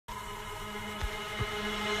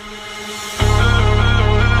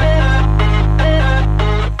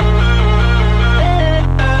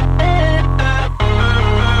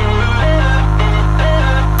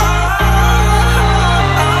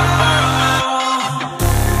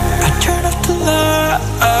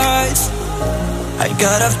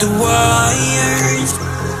got off the wires.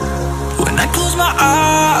 When I close my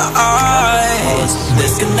eyes,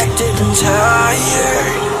 disconnected and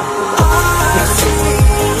tired. I see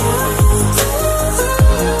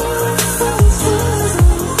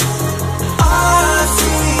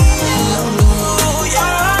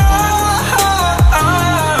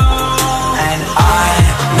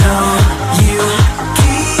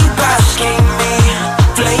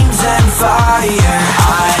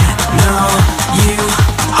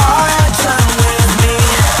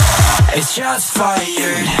shots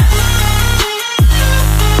fired.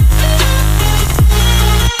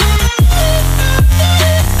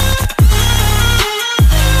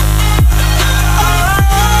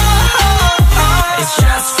 It's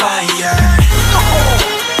shots fired.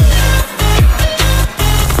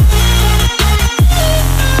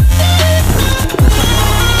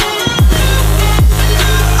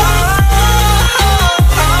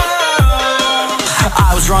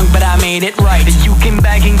 I was wrong, but I made it right. You came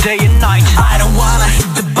begging day and night. I don't wanna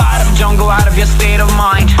hit the bottom. Don't go out of your state of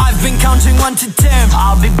mind. I've been counting 1 to 10.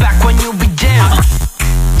 I'll be back when you be dim.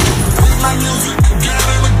 With my music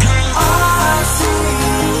together again. I see,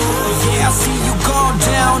 yeah, I see you go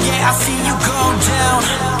down. Yeah, I see you go down.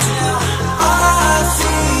 I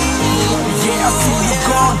see, yeah, I see you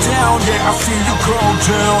go down. Yeah, I see you go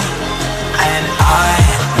down. And I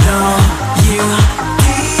know you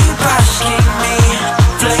keep asking me.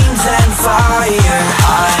 Flames and fire.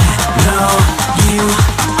 I know you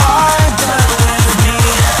are done with me.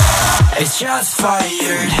 It's just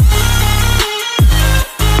fired.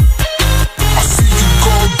 I see you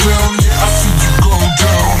go down. Yeah, I see you go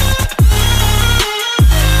down.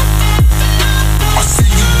 I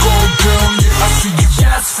see you go down. Yeah, I see you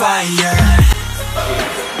just fired.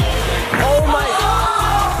 Oh my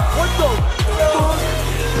God. What the?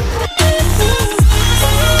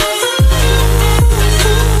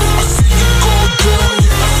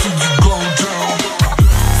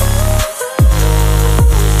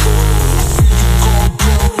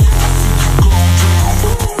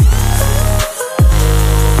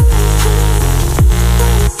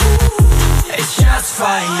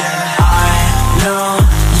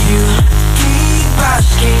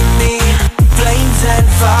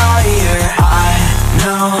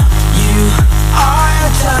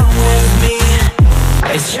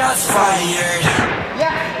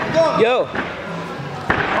 Yo.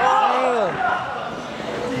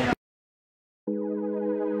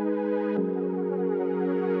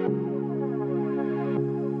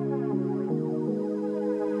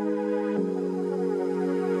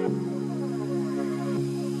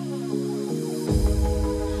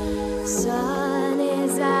 Sun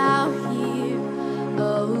is out here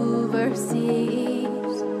overseas,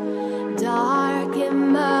 dark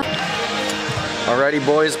and murky. Alrighty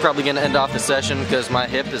boys, probably gonna end off the session because my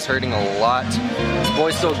hip is hurting a lot. This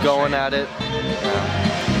boy's still going at it.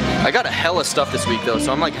 I got a hella stuff this week though,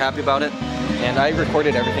 so I'm like happy about it. And I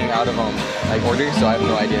recorded everything out of like order, so I have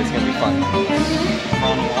no idea. It's gonna be fun.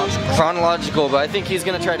 Chronological, but I think he's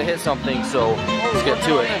gonna try to hit something, so let's get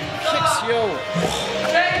to it. Kicks, yo.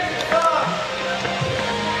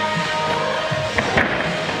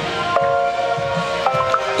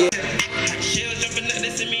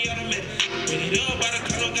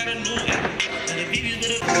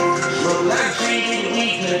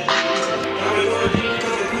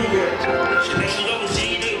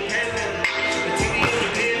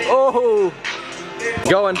 Oh,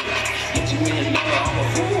 going.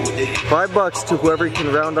 $5 to whoever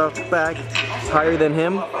can round off back higher than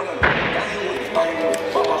him.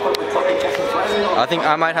 I think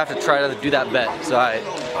I might have to try to do that bet. So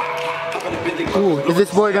Ooh, is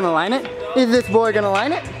this boy gonna line it? Is this boy gonna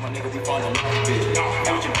line it?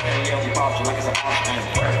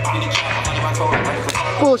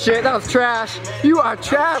 Bullshit, that was trash. You are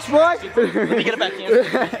trash, boy. Let me get it back in.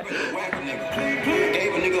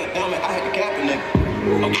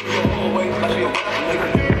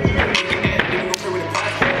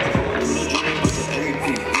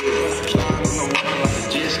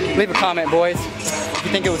 Leave a comment, boys, if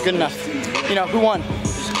you think it was good enough. You know, who won?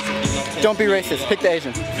 Don't be racist, pick the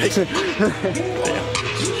Asian.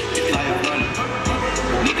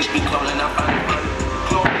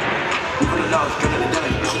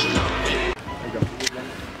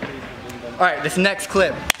 Alright, this next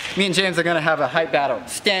clip, me and James are gonna have a hype battle.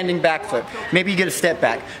 Standing backflip. Maybe you get a step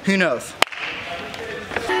back. Who knows?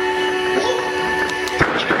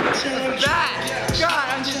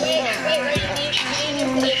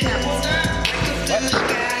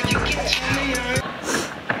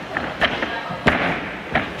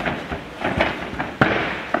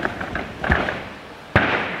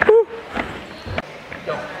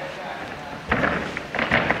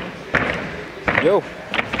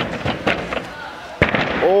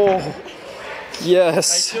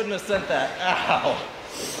 Yes. shouldn't have sent that. Ow.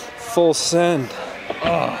 Full send.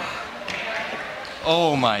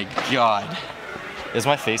 Oh my god. Is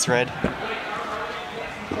my face red?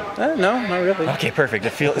 No, not really. Okay, perfect.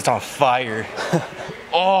 It's on fire.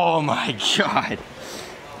 Oh my god.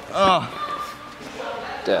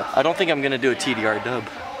 Yeah. I don't think I'm gonna do a TDR dub.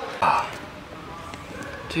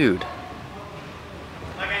 Dude.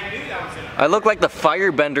 I look like the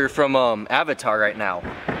firebender from Avatar right now.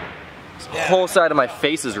 The whole side of my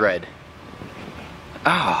face is red.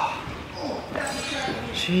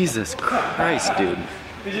 Jesus Christ, dude.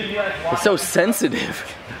 It's so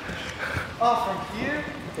sensitive. Oh, from here?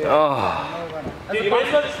 Dude, you might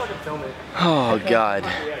as well just fucking film it. Oh god.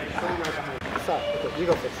 You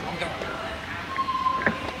go fix it.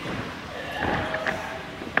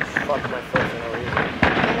 Fuck my foot for no reason.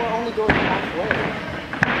 We're only going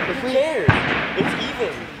halfway. Who cares? It's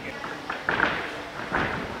even.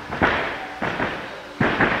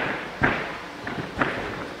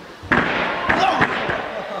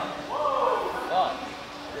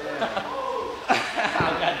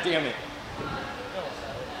 God damn it.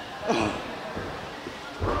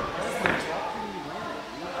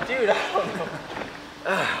 Dude, I don't know.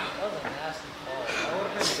 That was a nasty fall. That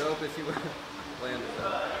would have been dope if you would have landed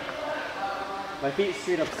that. My feet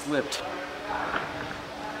straight up slipped.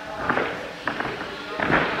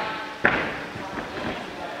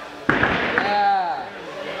 Yeah.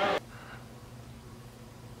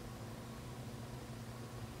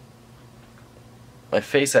 My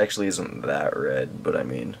face actually isn't that red, but I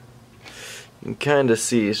mean, you can kind of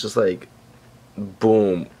see it's just like,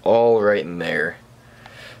 boom, all right in there.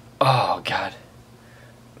 Oh god,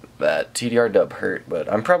 that TDR dub hurt,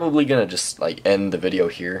 but I'm probably gonna just like end the video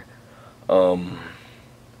here.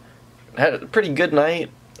 Had a pretty good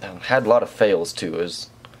night. Had a lot of fails too. It was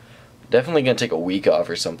definitely gonna take a week off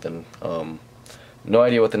or something. No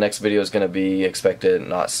idea what the next video is gonna be. Expect it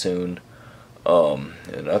not soon.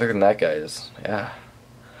 And other than that, guys, yeah,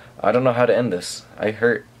 I don't know how to end this. I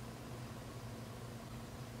hurt.